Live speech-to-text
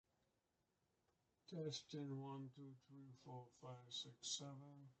Testing 1 2 3 4 5 6 7.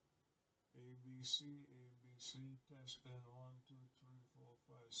 ABC, ABC. Testing 1 2 3 4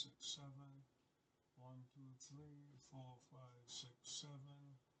 5 6 7. 1 2 3 4 5 6 7.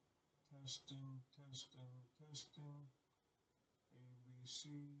 Testing, testing, testing. ABC,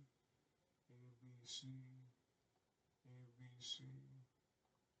 ABC, ABC.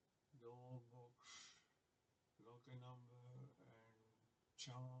 Door books, lucky number and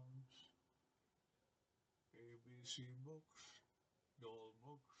charms. ABC books, doll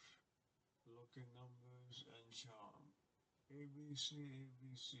books, lucky numbers and charm. ABC,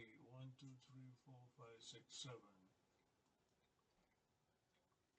 ABC, 1 2 3 4 5 6 7.